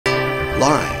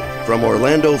Live from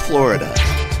Orlando, Florida,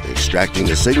 extracting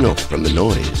the signal from the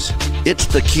noise, it's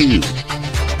theCUBE,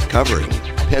 covering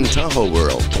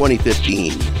PentahoWorld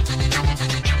 2015.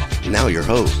 Now your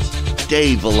hosts,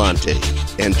 Dave Vellante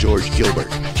and George Gilbert.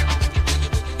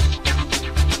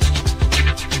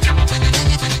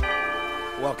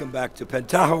 Welcome back to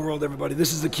PentahoWorld, everybody.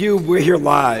 This is theCUBE, we're here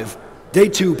live. Day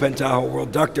 2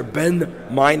 PentahoWorld. Dr. Ben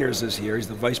Miners is here. He's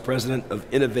the Vice President of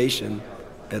Innovation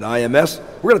at IMS.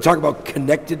 We're going to talk about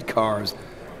connected cars.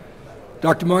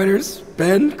 Dr. Miners,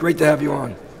 Ben, great to have you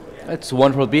on. It's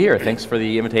wonderful to be here. Thanks for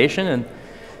the invitation, and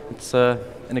it's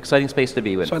an exciting space to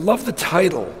be in. So I love the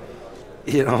title.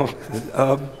 You know,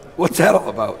 what's that all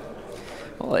about?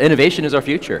 Well, innovation is our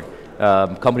future.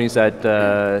 Companies that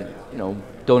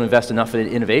don't invest enough in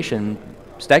innovation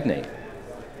stagnate.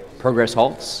 Progress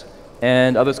halts,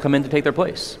 and others come in to take their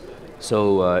place.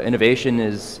 So innovation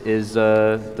is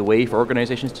the way for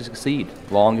organizations to succeed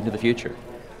long into the future.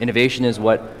 Innovation is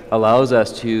what allows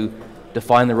us to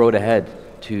define the road ahead,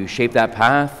 to shape that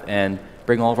path and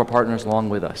bring all of our partners along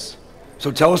with us.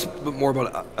 So tell us a bit more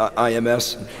about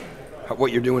IMS,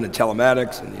 what you're doing in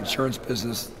telematics and the insurance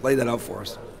business. Lay that out for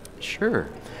us. Sure.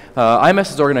 IMS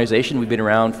is an organization, we've been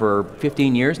around for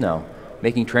 15 years now,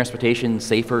 making transportation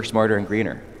safer, smarter, and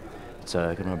greener. It's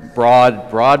a kind of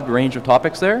broad range of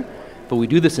topics there, but we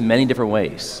do this in many different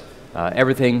ways.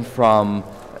 Everything from,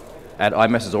 at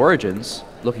IMS's origins,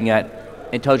 looking at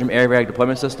intelligent airbag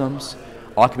deployment systems,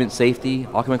 occupant safety,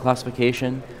 occupant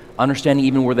classification, understanding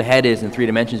even where the head is in 3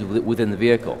 dimensions within the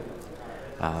vehicle.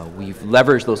 We've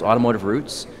leveraged those automotive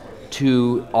roots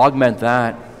to augment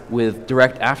that with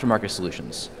direct aftermarket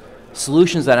solutions.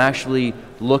 Solutions that actually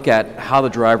look at how the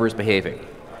driver is behaving,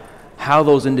 how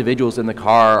those individuals in the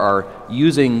car are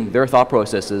using their thought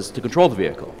processes to control the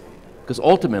vehicle. Because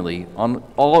ultimately, on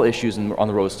all issues on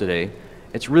the roads today,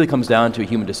 it really comes down to a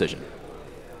human decision.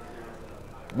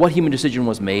 What human decision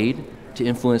was made to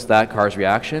influence that car's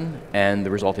reaction and the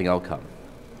resulting outcome?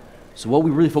 So what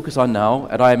we really focus on now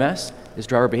at IMS is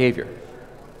driver behavior.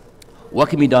 What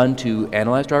can be done to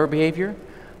analyze driver behavior?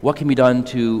 What can be done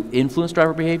to influence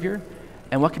driver behavior?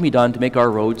 And what can be done to make our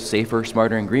roads safer,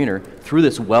 smarter, and greener through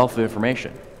this wealth of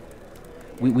information?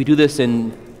 We do this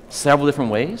in several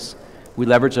different ways. We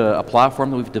leverage a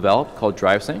platform that we've developed called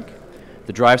DriveSync.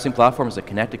 The DriveSync platform is a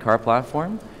connected car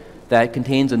platform that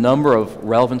contains a number of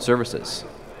relevant services.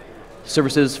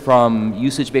 Services from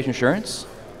usage-based insurance,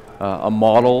 a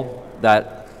model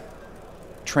that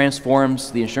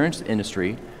transforms the insurance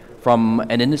industry from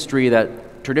an industry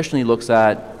that traditionally looks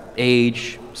at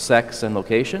age, sex, and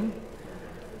location,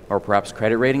 or perhaps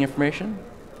credit rating information,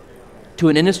 to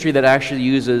an industry that actually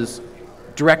uses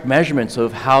direct measurements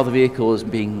of how the vehicle is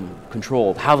being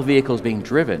controlled, how the vehicle is being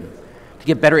driven, to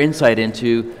get better insight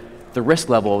into the risk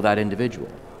level of that individual.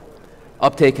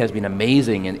 Uptake has been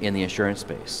amazing in the insurance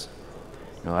space.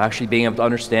 Actually being able to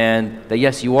understand that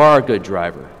yes, you are a good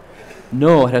driver.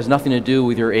 No, it has nothing to do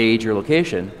with your age or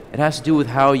location. It has to do with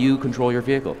how you control your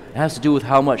vehicle. It has to do with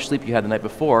how much sleep you had the night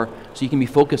before so you can be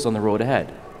focused on the road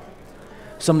ahead.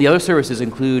 Some of the other services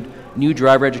include new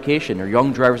driver education or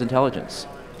young driver's intelligence.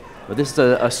 But this is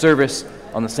a service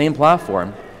on the same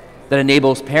platform that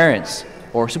enables parents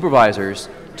or supervisors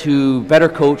to better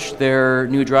coach their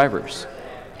new drivers,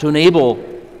 to enable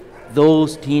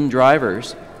those teen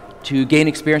drivers to gain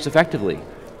experience effectively,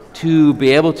 to be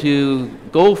able to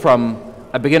go from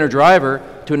a beginner driver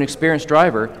to an experienced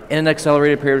driver in an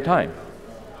accelerated period of time.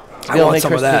 I want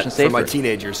some of that for my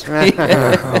teenagers.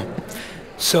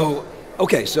 So,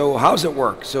 okay, so how does it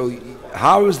work? So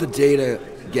how is the data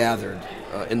gathered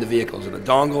in the vehicle? Is it a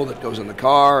dongle that goes in the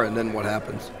car, and then what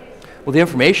happens? Well, the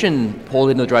information pulled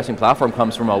into the DriveSync platform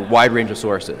comes from a wide range of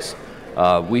sources.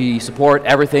 We support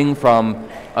everything from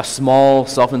a small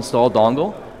self-installed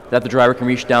dongle that the driver can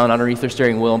reach down underneath their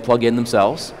steering wheel and plug in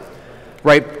themselves,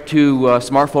 right to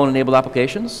smartphone-enabled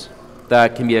applications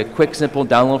that can be a quick, simple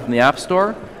download from the App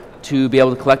Store to be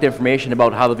able to collect information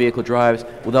about how the vehicle drives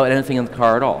without anything in the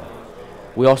car at all.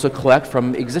 We also collect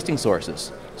from existing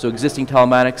sources, so existing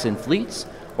telematics in fleets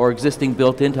or existing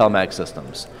built-in telematics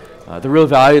systems. The real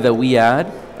value that we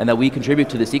add and that we contribute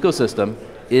to this ecosystem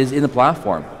is in the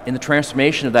platform, in the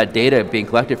transformation of that data being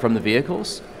collected from the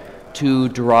vehicles to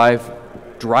derive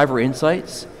driver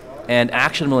insights and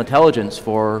actionable intelligence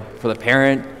for the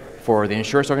parent, for the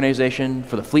insurance organization,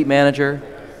 for the fleet manager,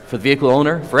 for the vehicle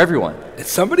owner, for everyone.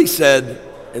 Somebody said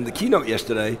in the keynote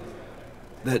yesterday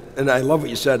that, and I love what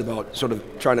you said about sort of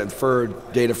trying to infer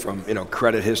data from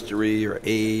credit history or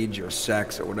age or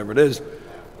sex or whatever it is.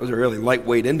 Those are really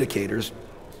lightweight indicators.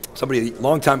 Somebody a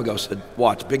long time ago said,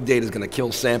 watch, big data is going to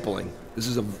kill sampling. This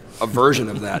is a version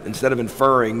of that. Instead of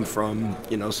inferring from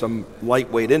some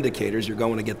lightweight indicators, you're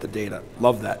going to get the data.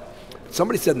 Love that.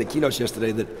 Somebody said in the keynotes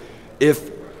yesterday that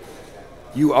if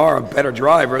you are a better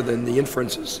driver than the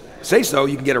inferences say so,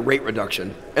 you can get a rate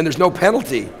reduction. And there's no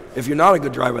penalty if you're not a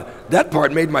good driver. That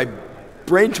part made my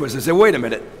brain twist. I said, wait a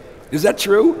minute, is that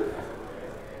true?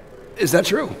 Is that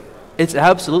true? It's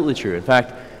absolutely true. In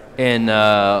fact, in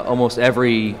almost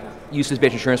every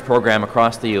usage-based insurance program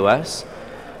across the US,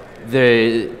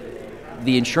 the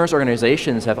insurance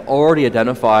organizations have already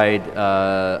identified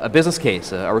a business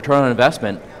case, a return on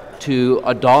investment, to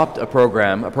adopt a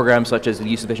program such as the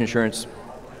usage-based insurance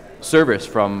service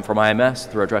from IMS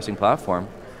through our addressing platform,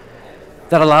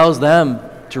 that allows them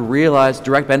to realize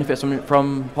direct benefits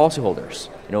from policyholders.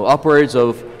 Upwards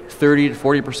of 30 to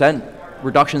 40%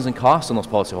 reductions in costs on those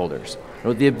policyholders.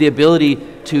 The ability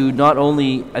to not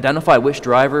only identify which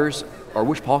drivers or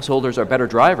which policyholders are better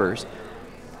drivers,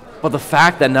 but the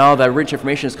fact that now that rich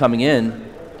information is coming in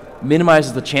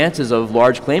minimizes the chances of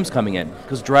large claims coming in,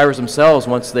 because drivers themselves,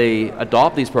 once they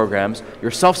adopt these programs,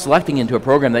 you're self-selecting into a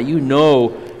program that you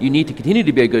need to continue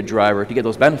to be a good driver to get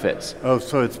those benefits. Oh,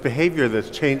 so it's behavior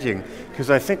that's changing, because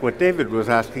I think what David was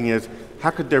asking is, how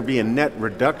could there be a net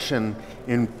reduction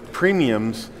in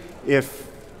premiums if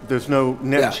there's no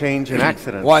net change in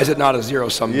accidents? Why is it not a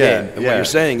zero-sum game? And what you're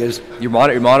saying is you're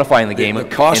modifying the game. The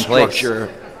cost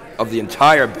structure of the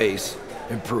entire base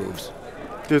improves.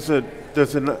 There's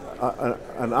an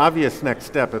obvious next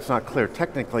step. It's not clear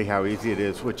technically how easy it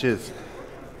is, which is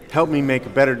help me make a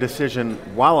better decision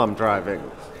while I'm driving.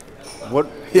 What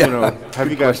have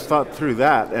you guys thought through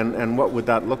that, and what would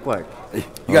that look like? You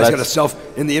guys got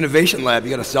in the innovation lab, you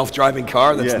got a self-driving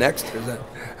car that's next? Or is that?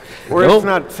 Or if it's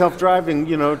not self-driving,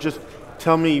 just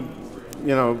tell me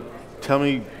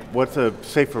what's a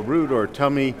safer route, or tell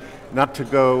me not to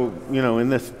go, in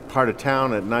this part of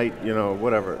town at night,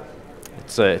 whatever.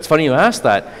 It's funny you asked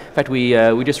that. In fact,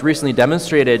 we just recently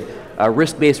demonstrated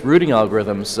risk-based routing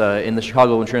algorithms in the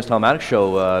Chicago Insurance Telematics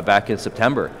Show back in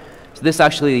September. So this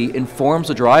actually informs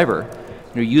the driver,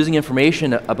 using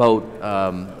information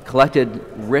about collected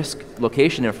risk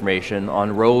location information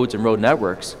on roads and road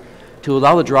networks, to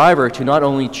allow the driver to not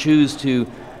only choose to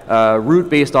route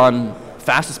based on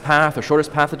fastest path or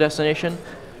shortest path to destination,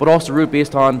 but also route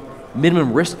based on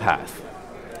minimum risk path.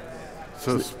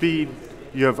 So speed,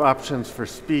 you have options for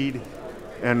speed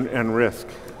and risk.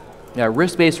 Yeah,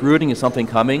 risk-based routing is something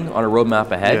coming on a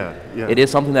roadmap ahead. Yeah. It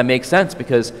is something that makes sense,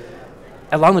 because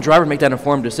allowing the driver to make that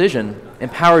informed decision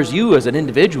empowers you as an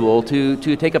individual to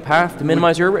take a path to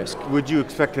minimize your risk. Would you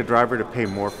expect a driver to pay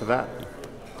more for that?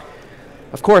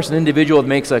 Of course, an individual that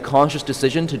makes a conscious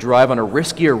decision to drive on a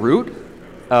riskier route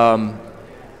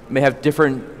may have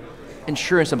different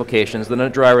insurance implications than a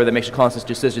driver that makes a conscious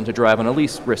decision to drive on a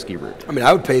least risky route. I mean,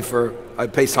 I'd pay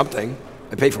something.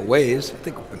 I pay for Waze. I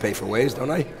think I pay for Waze,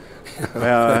 don't I?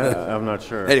 I'm not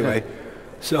sure. Anyway,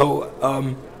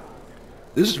 so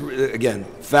this is, again,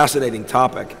 fascinating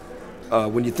topic.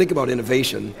 When you think about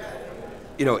innovation,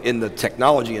 in the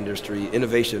technology industry,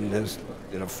 innovation has,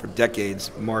 for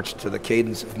decades marched to the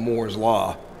cadence of Moore's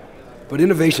Law. But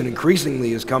innovation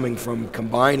increasingly is coming from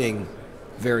combining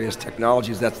various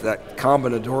technologies. That's that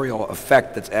combinatorial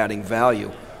effect that's adding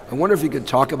value. I wonder if you could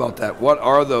talk about that. What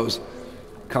are those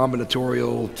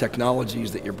combinatorial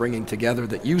technologies that you're bringing together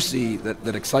that you see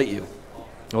that excite you?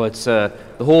 Well, it's the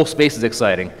whole space is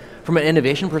exciting. From an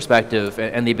innovation perspective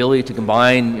and the ability to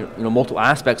combine multiple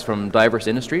aspects from diverse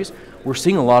industries, we're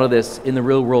seeing a lot of this in the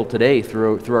real world today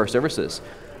through our services.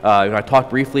 I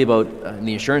talked briefly about in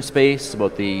the insurance space,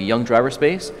 about the young driver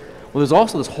space. Well, there's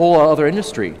also this whole other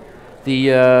industry, the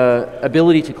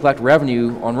ability to collect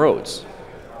revenue on roads.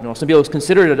 Some people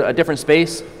consider it a different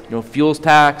space, fuels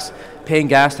tax, paying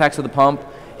gas tax at the pump.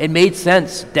 It made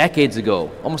sense decades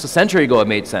ago, almost a century ago it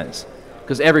made sense,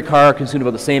 because every car consumed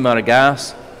about the same amount of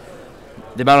gas.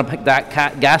 The amount of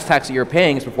gas tax that you're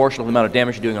paying is proportional to the amount of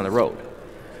damage you're doing on the road.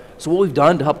 So what we've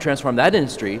done to help transform that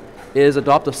industry is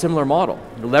adopt a similar model,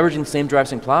 leveraging the same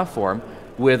DriveSync platform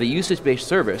with a usage-based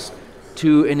service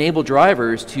to enable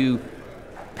drivers to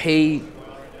pay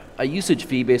a usage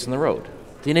fee based on the road,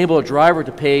 to enable a driver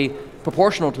to pay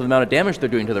proportional to the amount of damage they're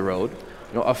doing to the road,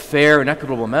 a fair and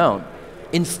equitable amount,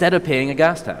 instead of paying a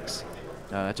gas tax.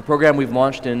 It's a program we've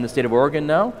launched in the state of Oregon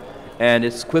now, and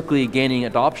it's quickly gaining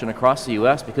adoption across the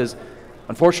US because,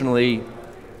 unfortunately,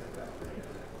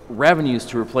 revenues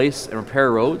to replace and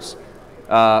repair roads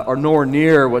are nowhere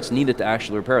near what's needed to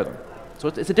actually repair them. So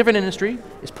it's a different industry.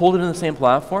 It's pulled into the same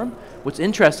platform. What's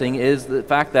interesting is the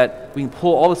fact that we can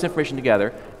pull all this information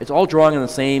together. It's all drawing on the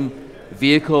same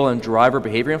vehicle and driver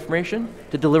behavior information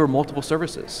to deliver multiple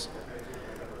services.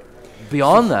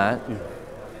 Beyond that,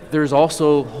 there's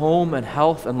also home and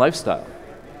health and lifestyle.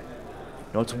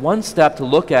 It's one step to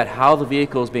look at how the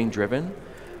vehicle is being driven,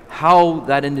 how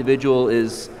that individual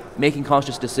is making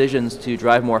conscious decisions to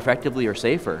drive more effectively or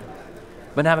safer.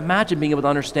 But now imagine being able to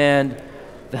understand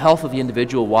the health of the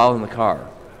individual while in the car,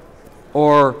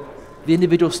 or the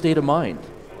individual's state of mind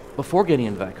before getting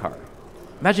into that car.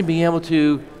 Imagine being able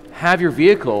to have your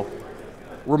vehicle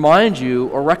remind you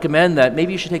or recommend that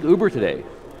maybe you should take Uber today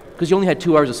because you only had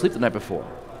 2 hours of sleep the night before.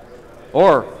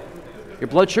 Or your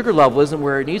blood sugar level isn't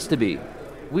where it needs to be.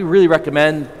 We really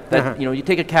recommend that you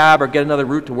take a cab or get another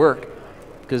route to work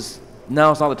because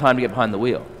now it's not the time to get behind the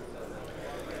wheel.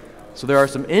 So there are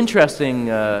some interesting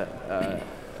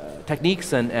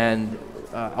techniques and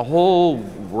a whole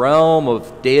realm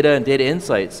of data and data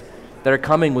insights that are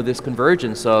coming with this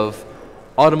convergence of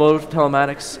automotive,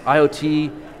 telematics,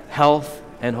 IoT, health,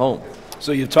 and home.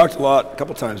 So you've talked a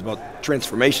couple times about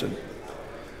transformation.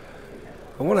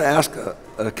 I want to ask a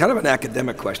kind of an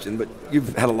academic question, but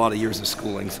you've had a lot of years of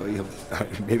schooling, so you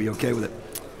may be okay with it.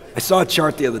 I saw a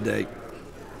chart the other day.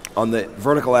 On the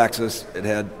vertical axis, it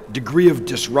had degree of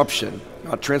disruption,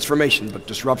 not transformation, but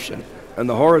disruption. And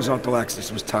the horizontal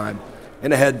axis was time.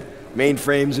 And it had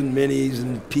mainframes and minis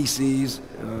and PCs,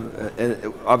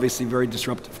 and obviously very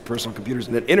disruptive personal computers,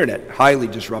 and then internet, highly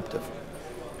disruptive.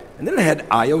 And then it had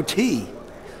IoT,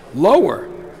 lower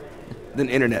than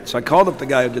internet. So I called up the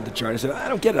guy who did the chart. I said, I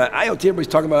don't get it. IoT, everybody's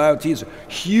talking about IoT. It's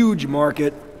a huge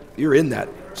market. You're in that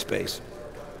space.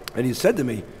 And he said to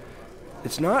me,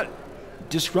 it's not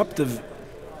disruptive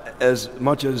as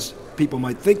much as people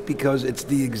might think because it's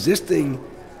the existing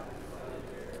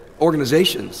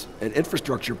organizations and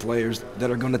infrastructure players that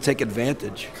are going to take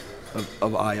advantage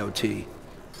of IoT.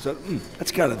 So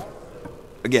that's kind of,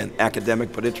 again,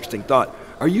 academic but interesting thought.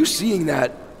 Are you seeing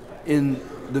that in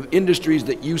the industries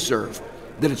that you serve,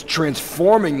 that it's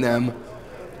transforming them,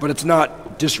 but it's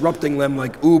not disrupting them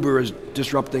like Uber is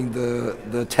disrupting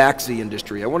the taxi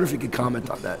industry? I wonder if you could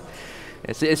comment on that.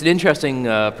 It's an interesting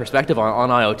perspective on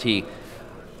IoT.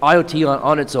 IoT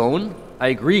on its own, I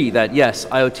agree that yes,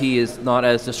 IoT is not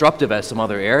as disruptive as some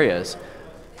other areas,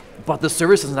 but the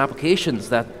services and applications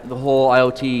that the whole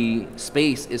IoT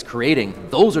space is creating,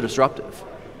 those are disruptive.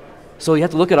 So you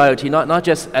have to look at IoT not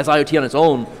just as IoT on its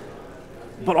own,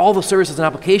 but all the services and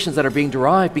applications that are being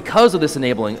derived because of this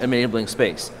enabling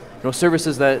space.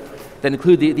 Services that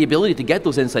include the ability to get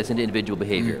those insights into individual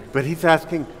behavior. But he's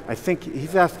asking, I think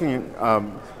he's asking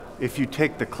if you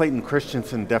take the Clayton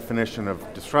Christensen definition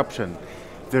of disruption,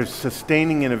 there's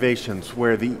sustaining innovations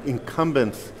where the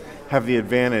incumbents have the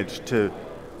advantage to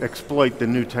exploit the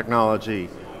new technology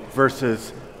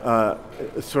versus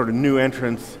sort of new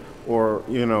entrants or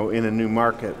in a new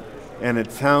market. And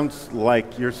it sounds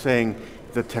like you're saying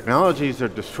the technologies are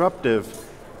disruptive,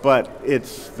 but it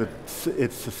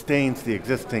sustains the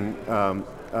existing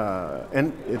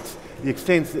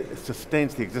sustains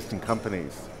the existing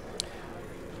companies.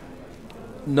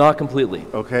 Not completely.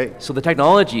 Okay. So the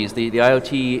technologies, the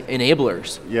IoT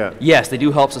enablers, yes, they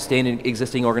do help sustain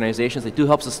existing organizations, they do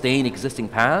help sustain existing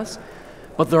paths,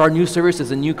 but there are new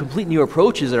services and complete new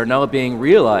approaches that are now being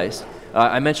realized.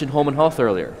 I mentioned home and health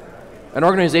earlier. An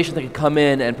organization that can come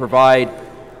in and provide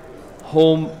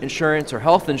home insurance or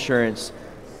health insurance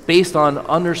based on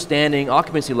understanding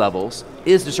occupancy levels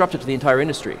is disruptive to the entire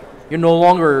industry. You're no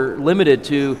longer limited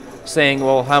to saying,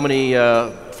 well, how many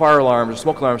fire alarms or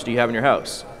smoke alarms do you have in your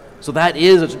house? So that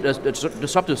is a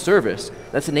disruptive service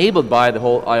that's enabled by the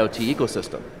whole IoT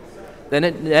ecosystem.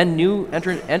 Then new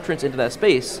entrants into that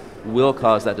space will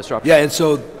cause that disruption. Yeah, and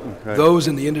so those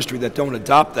in the industry that don't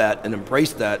adopt that and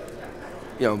embrace that,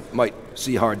 might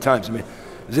see hard times. I mean,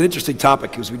 it's an interesting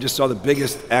topic because we just saw the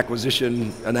biggest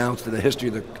acquisition announced in the history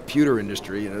of the computer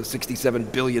industry.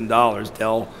 $67 billion,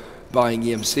 Dell buying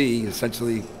EMC,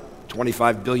 essentially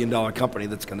 $25 billion company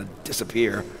that's going to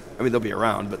disappear. I mean, they'll be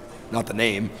around, but not the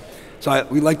name. So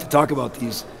we like to talk about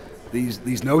these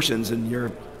notions, and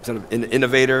you're sort of an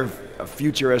innovator, a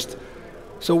futurist.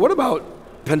 So what about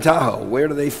Pentaho? Where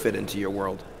do they fit into your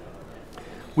world?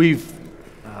 We've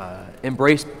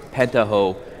embraced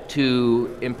Pentaho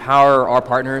to empower our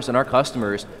partners and our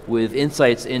customers with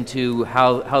insights into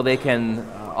how they can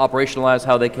operationalize,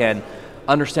 how they can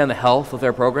understand the health of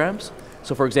their programs.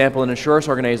 So for example, an insurance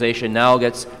organization now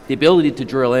gets the ability to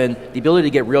drill in, the ability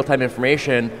to get real-time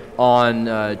information on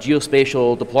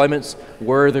geospatial deployments,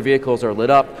 where their vehicles are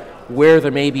lit up, where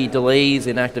there may be delays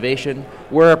in activation,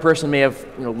 where a person may have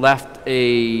left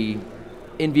a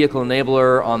in-vehicle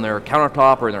enabler on their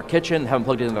countertop or in their kitchen, haven't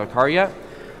plugged it into their car yet.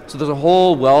 So there's a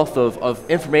whole wealth of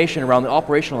information around the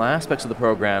operational aspects of the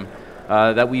program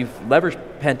that we've leveraged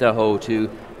Pentaho to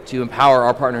to empower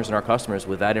our partners and our customers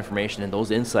with that information and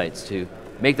those insights to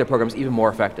make their programs even more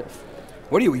effective.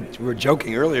 We were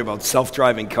joking earlier about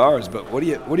self-driving cars, but what do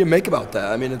you make about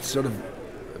that? I mean, it's sort of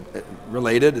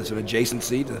related, it's an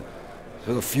adjacency to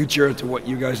the future, to what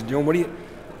you guys are doing.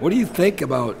 What do you think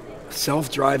about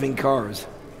self-driving cars?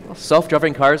 Well,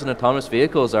 self-driving cars and autonomous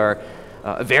vehicles are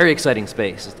a very exciting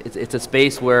space. It's a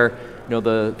space where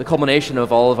the culmination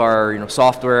of all of our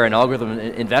software and algorithm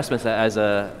investments as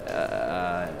a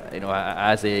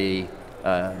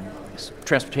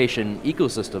transportation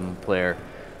ecosystem player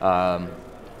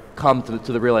come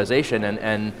to the realization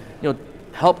and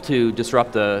help to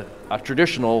disrupt a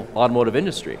traditional automotive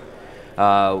industry.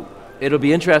 It'll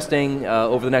be interesting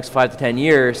over the next 5 to 10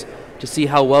 years to see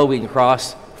how well we can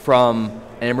cross from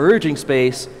an emerging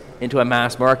space into a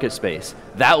mass market space.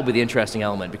 That will be the interesting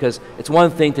element, because it's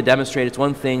one thing to demonstrate, it's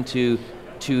one thing to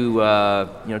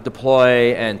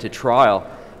deploy and to trial.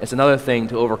 It's another thing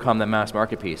to overcome that mass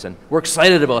market piece. And we're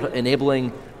excited about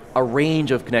enabling a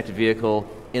range of connected vehicle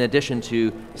in addition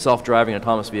to self-driving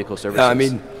autonomous vehicle services. I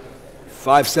mean,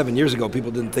 5, 7 years ago,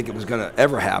 people didn't think it was going to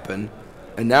ever happen.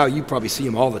 And now you probably see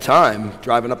them all the time,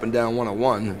 driving up and down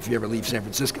 101. If you ever leave San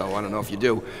Francisco, I don't know if you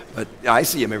do, but I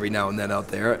see them every now and then out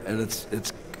there, and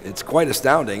it's quite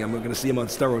astounding. I'm going to see them on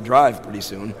Stereo Drive pretty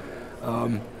soon.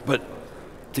 But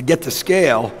to get to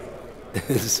scale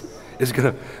is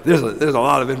going to, there's a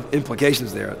lot of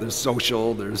implications there. There's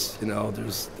social, there's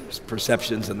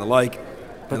perceptions and the like,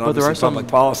 and but there are some public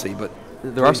policy. But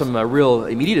there are some real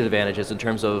immediate advantages in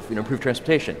terms of improved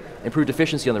transportation, improved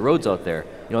efficiency on the roads out there.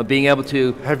 Being able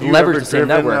to leverage the same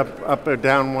network. Have you ever driven up or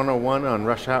down 101 on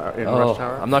rush hour? Rush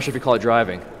hour? I'm not sure if you call it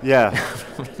driving. Yeah,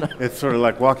 it's sort of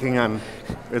like walking on.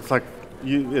 It's like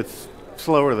it's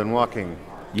slower than walking.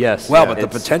 Yes. Well, but the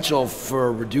potential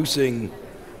for reducing,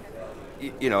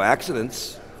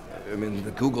 accidents. I mean,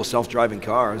 the Google self-driving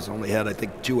cars only had, I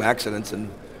think, 2 accidents, and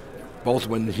both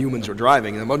when humans were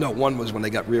driving. And one was when they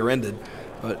got rear-ended.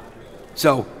 But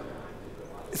so,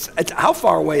 how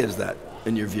far away is that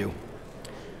in your view?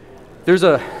 There's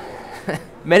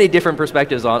many different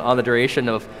perspectives on the duration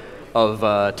of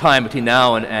time between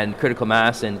now and critical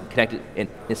mass and connected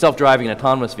in self-driving and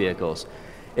autonomous vehicles.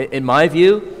 In my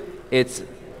view, it's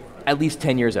at least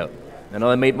 10 years out. I know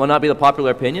that may not be the popular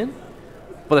opinion,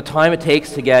 but the time it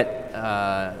takes to get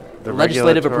the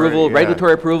legislative approval,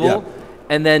 regulatory approval,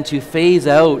 and then to phase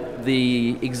out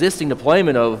the existing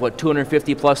deployment of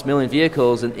 250 plus million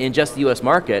vehicles in just the US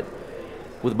market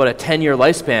with about a 10-year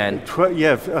lifespan.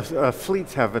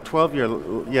 Fleets have a 12-year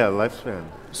lifespan.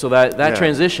 So that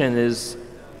transition it's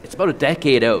about a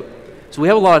decade out. So we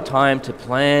have a lot of time to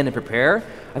plan and prepare.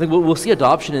 I think we'll see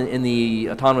adoption in the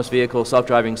autonomous vehicle,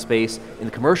 self-driving space, in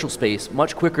the commercial space,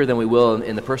 much quicker than we will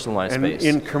in the personal line space.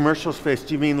 In commercial space,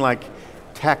 do you mean like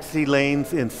taxi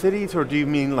lanes in cities, or do you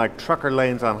mean like trucker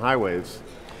lanes on highways?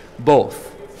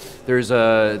 Both. There's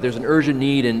an urgent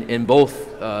need in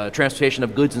both transportation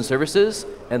of goods and services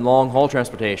and long-haul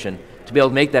transportation to be able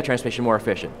to make that transportation more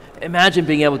efficient. Imagine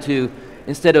being able to,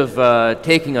 instead of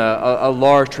taking a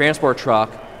large transport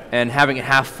truck and having it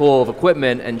half full of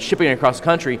equipment and shipping it across the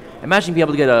country, imagine being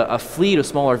able to get a fleet of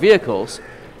smaller vehicles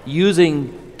using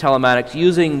telematics,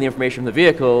 using the information from the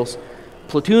vehicles,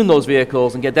 platoon those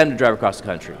vehicles and get them to drive across the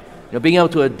country. Being able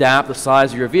to adapt the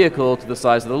size of your vehicle to the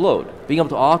size of the load. Being able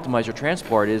to optimize your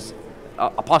transport is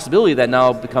a possibility that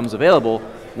now becomes available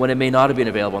when it may not have been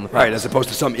available in the past. Right, as opposed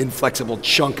to some inflexible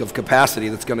chunk of capacity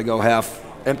that's going to go half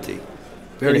empty.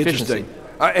 Very interesting.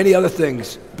 Any other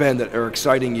things, Ben, that are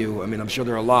exciting you? I mean, I'm sure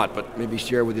there are a lot, but maybe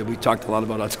share with you. We talked a lot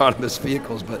about autonomous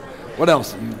vehicles, but what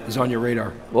else is on your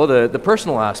radar? Well, the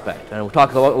personal aspect. And we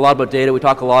talk a lot about data. We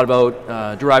talk a lot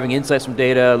about deriving insights from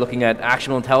data, looking at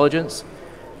actionable intelligence.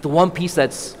 The one piece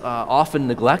that's often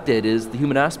neglected is the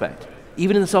human aspect.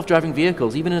 Even in the self-driving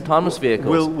vehicles, even in autonomous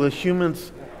vehicles. Will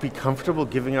humans be comfortable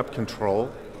giving up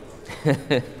control?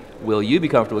 Will you be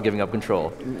comfortable giving up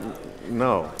control?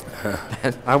 No.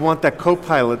 I want that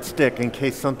co-pilot stick in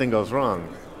case something goes wrong.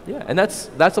 Yeah, and that's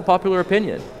a popular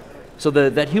opinion. So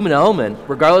that human element,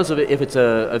 regardless of if it's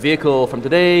a vehicle from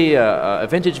today, a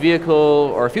vintage vehicle,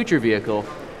 or a future vehicle,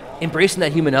 embracing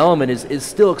that human element is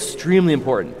still extremely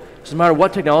important. So no matter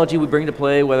what technology we bring to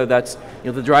play, whether that's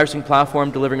the driver sync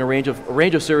platform delivering a range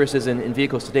of services in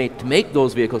vehicles today to make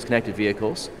those vehicles connected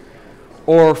vehicles,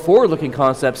 or forward-looking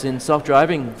concepts in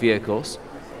self-driving vehicles,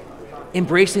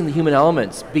 embracing the human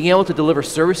elements, being able to deliver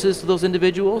services to those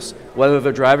individuals, whether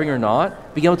they're driving or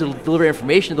not, being able to deliver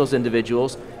information to those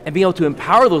individuals, and being able to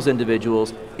empower those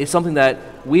individuals is something that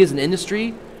we as an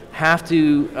industry have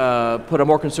to put a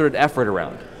more concerted effort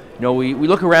around. we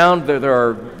look around, there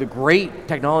are the great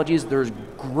technologies, there's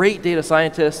great data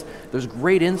scientists, there's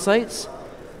great insights,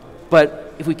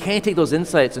 but if we can't take those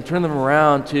insights and turn them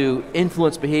around to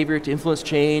influence behavior, to influence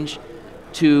change,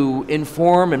 to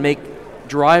inform and make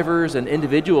drivers and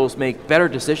individuals make better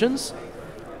decisions,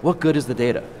 what good is the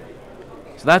data?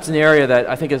 So that's an area that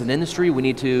I think as an industry we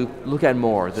need to look at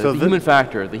more, the human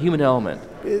factor, the human element.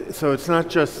 So it's not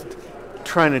just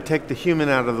trying to take the human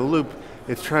out of the loop,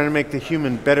 it's trying to make the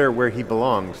human better where he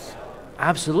belongs.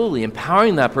 Absolutely,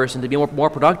 empowering that person to be more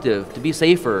productive, to be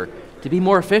safer, to be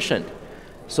more efficient,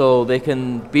 so they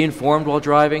can be informed while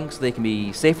driving, so they can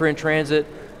be safer in transit,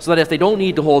 so that if they don't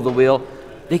need to hold the wheel,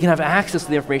 they can have access to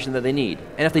the information that they need.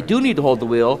 And if they do need to hold the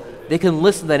wheel, they can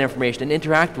listen to that information and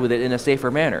interact with it in a safer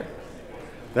manner.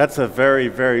 That's a very,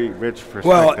 very rich perspective.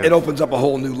 Well, it opens up a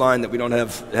whole new line that we don't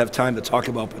have time to talk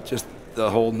about, but just the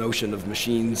whole notion of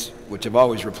machines, which have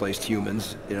always replaced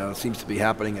humans, it seems to be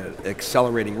happening at an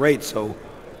accelerating rate. So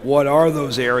what are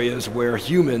those areas where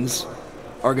humans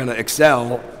are going to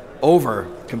excel over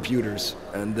computers?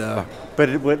 And but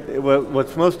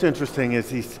what's most interesting is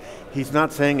he's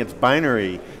not saying it's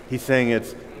binary, he's saying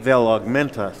they'll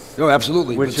augment us. Oh,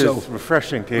 absolutely. Which is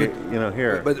refreshing to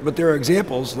hear. But there are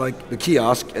examples like the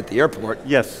kiosk at the airport.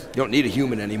 Yes. You don't need a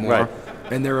human anymore. Right.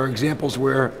 And there are examples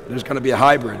where there's going to be a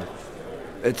hybrid.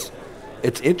 It's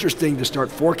interesting to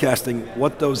start forecasting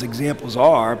what those examples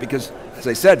are, because as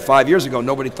I said, 5 years ago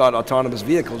nobody thought autonomous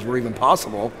vehicles were even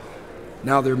possible.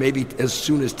 Now they're maybe as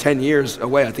soon as 10 years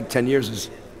away. I think 10 years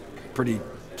is pretty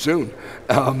soon.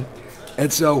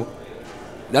 And so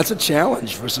that's a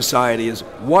challenge for society, is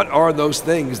what are those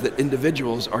things that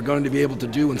individuals are going to be able to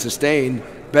do and sustain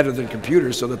better than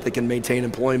computers so that they can maintain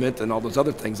employment and all those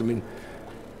other things. I mean,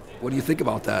 what do you think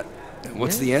about that? And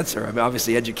what's the answer? I mean,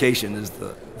 obviously education is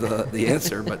the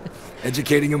answer, but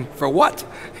educating them for what?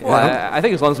 Well, I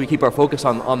think as long as we keep our focus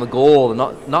on the goal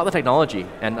and not the technology,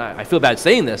 and I feel bad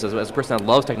saying this as a person that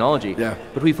loves technology,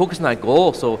 but we focus on that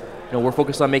goal, so we're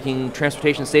focused on making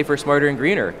transportation safer, smarter, and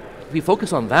greener. If we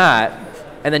focus on that,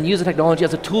 and then use the technology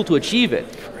as a tool to achieve it,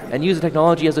 and use the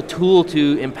technology as a tool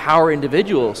to empower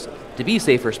individuals to be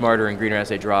safer, smarter, and greener as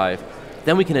they drive,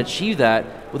 then we can achieve that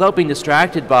without being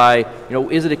distracted by,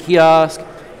 is it a kiosk?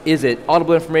 Is it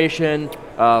audible information?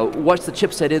 What's the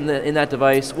chipset in that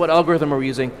device? What algorithm are we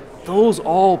using? Those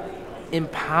all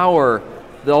empower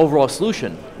the overall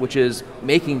solution, which is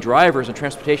making drivers and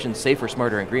transportation safer,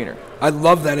 smarter, and greener. I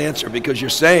love that answer, because you're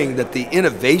saying that the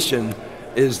innovation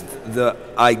is the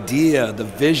idea, the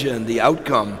vision, the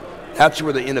outcome. That's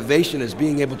where the innovation is,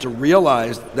 being able to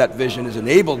realize that vision is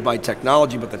enabled by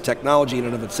technology, but the technology in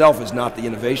and of itself is not the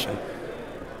innovation.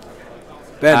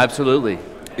 Ben. Absolutely.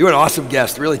 You're an awesome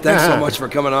guest. Really, thanks so much for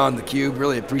coming on theCUBE.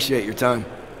 Really appreciate your time.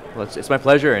 Well, it's my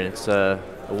pleasure, and it's a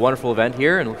wonderful event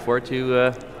here, and look forward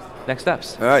to next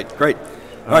steps. All right, great.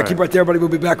 All right, keep right there, everybody. We'll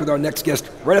be back with our next guest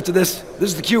right after this.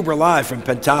 This is theCUBE. We're live from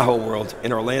PentahoWorld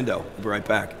in Orlando. We'll be right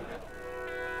back.